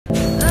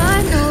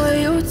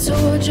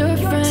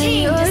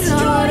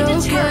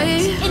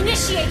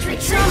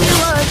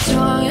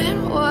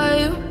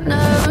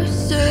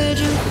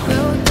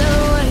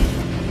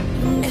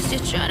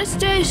try to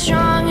stay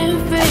strong and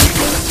fake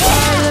a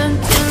smile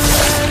until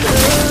I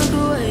look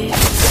away.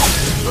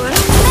 But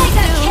I'm not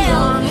too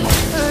long. It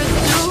hurts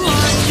to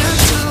watch your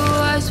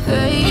blue eyes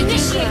fade.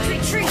 Initiate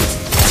retreat.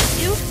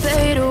 You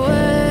fade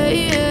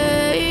away.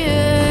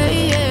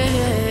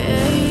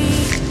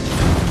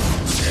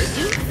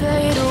 You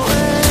fade away.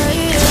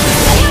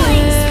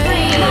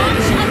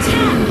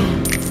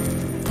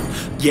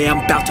 Yeah,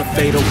 I'm about to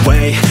fade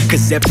away.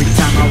 Cause every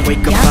time I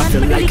wake up I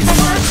feel like it's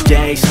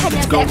Monday.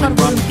 Something's going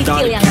wrong with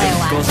all the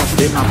chemicals up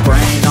in my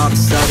brain. All of a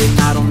sudden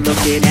I don't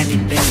look at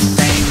anything the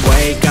same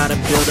way. Gotta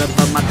build up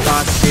of my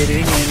thoughts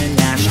sitting in an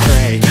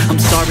ashtray. I'm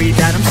sorry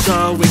that I'm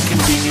so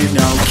inconvenient,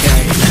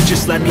 okay.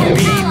 Just let me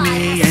be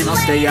me and I'll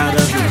stay out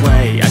of your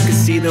way. I can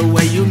see the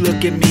way you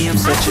look at me, I'm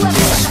such a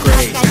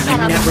disgrace.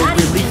 I never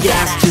really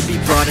asked to be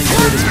brought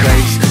into this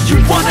place. You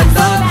wanna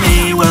love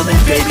me? Well then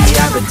baby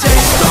I have a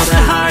taste. All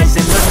the highs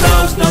and the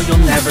lows, no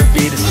you'll never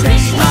be the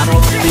same. I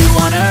don't really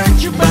wanna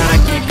hurt you, but I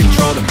can't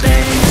control the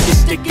pain. You're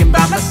sticking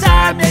by my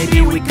side,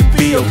 maybe we could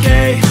be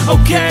okay.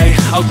 Okay,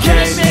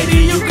 maybe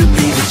you could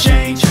be the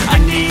change I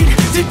need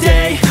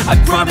today. I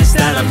promise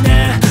that I've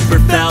never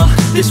felt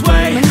this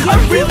way. I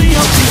really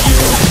hope that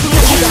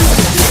you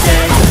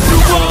stay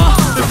through all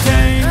the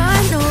pain. I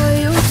know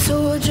you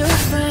told your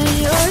friend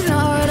you're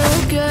not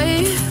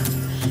okay,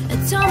 and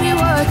tell me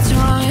what's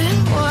wrong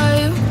and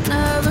why you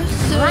never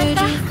said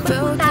you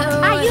felt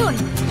that way.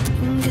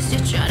 Guess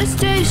you're trying to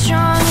stay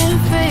strong and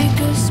fake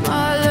a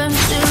smile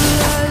until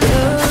I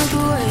look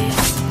away.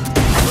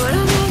 But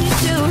I've known you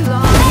too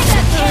long.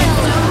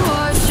 To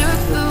watch your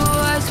blue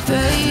eyes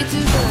fade to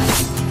black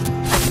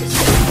as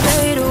you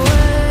fade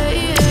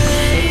away.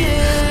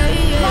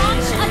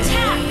 Launch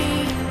attack.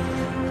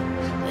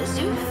 As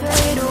you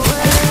fade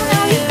away.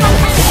 As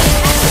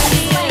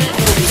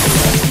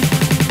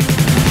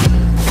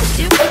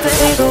you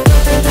fade away.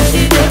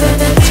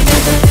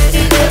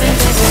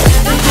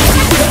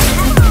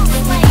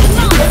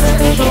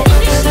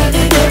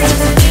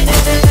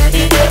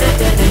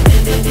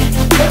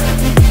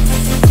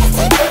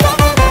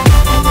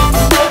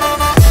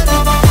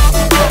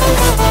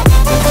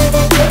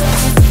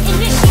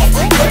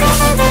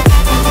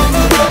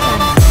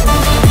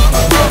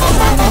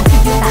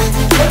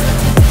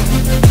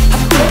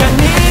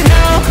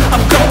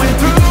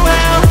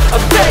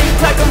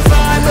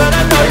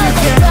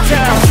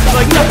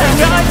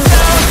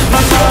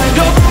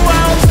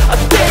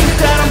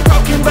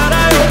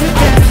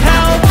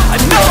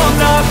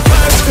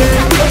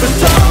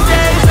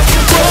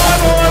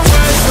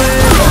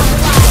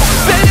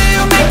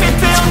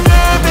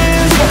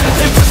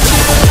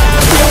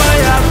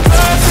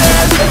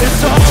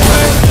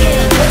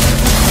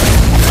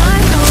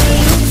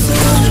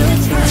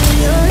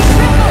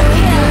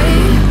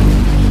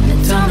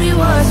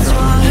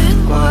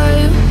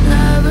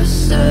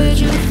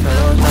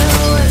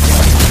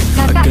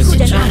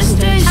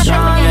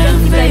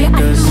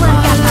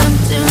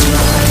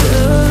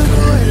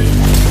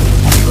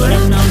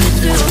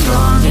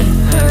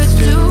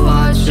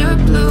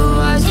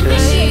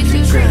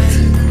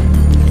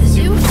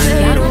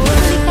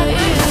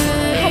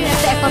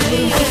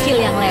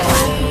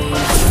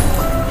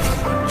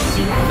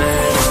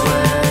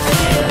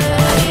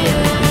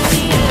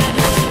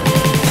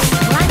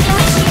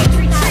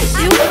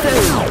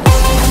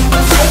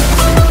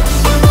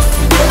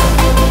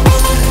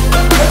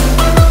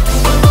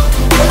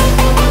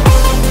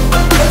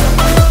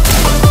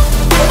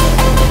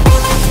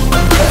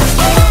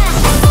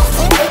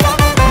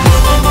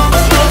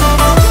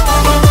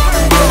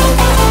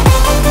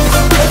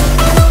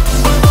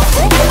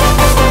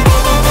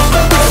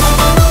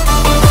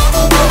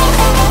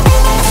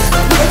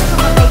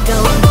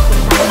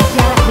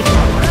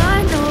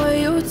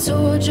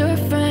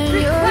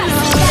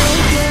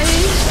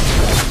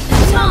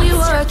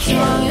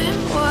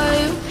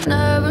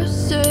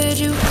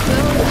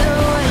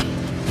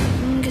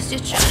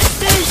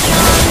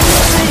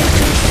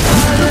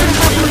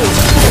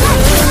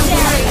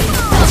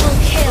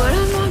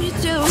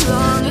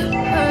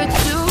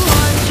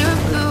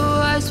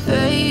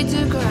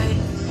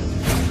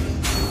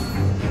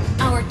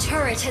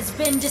 Has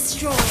been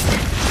destroyed.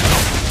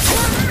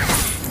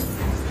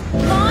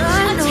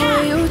 I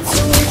know you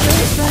told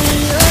your friend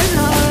you're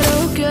not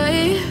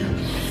okay,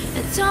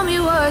 and tell me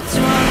what's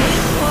wrong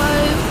and why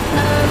you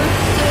never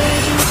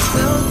said you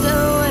felt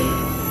that way.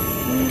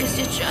 Guess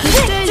you're trying to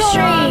stay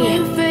strong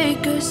and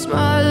fake a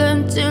smile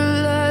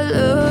until I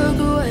look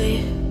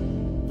away.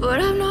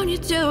 But I've known you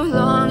too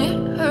long, it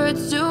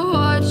hurts to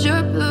watch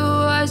your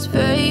blue eyes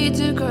fade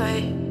to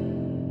gray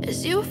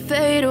as you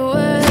fade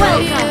away.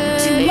 Welcome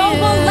to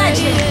Mobile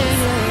Legends.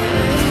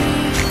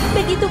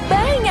 Begitu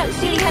banyak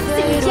pilihan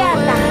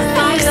senjata.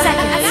 5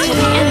 seconds till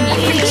the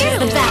enemy reaches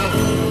the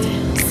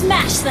battlefield.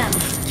 Smash them.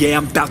 Yeah,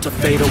 I'm about to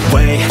fade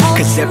away.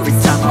 Cause every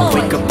time I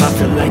wake up I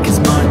feel like it's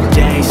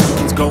Monday.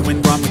 Something's going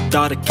wrong with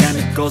all the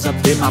chemicals up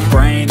in my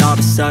brain. All of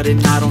a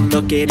sudden I don't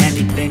look at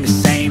anything the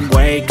same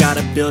way.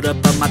 Gotta build up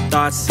of my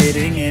thoughts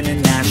sitting in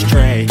an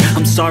ashtray.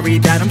 I'm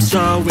sorry that I'm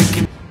so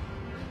inconvenient.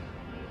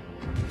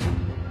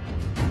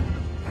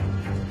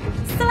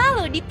 Selalu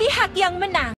di pihak yang menang.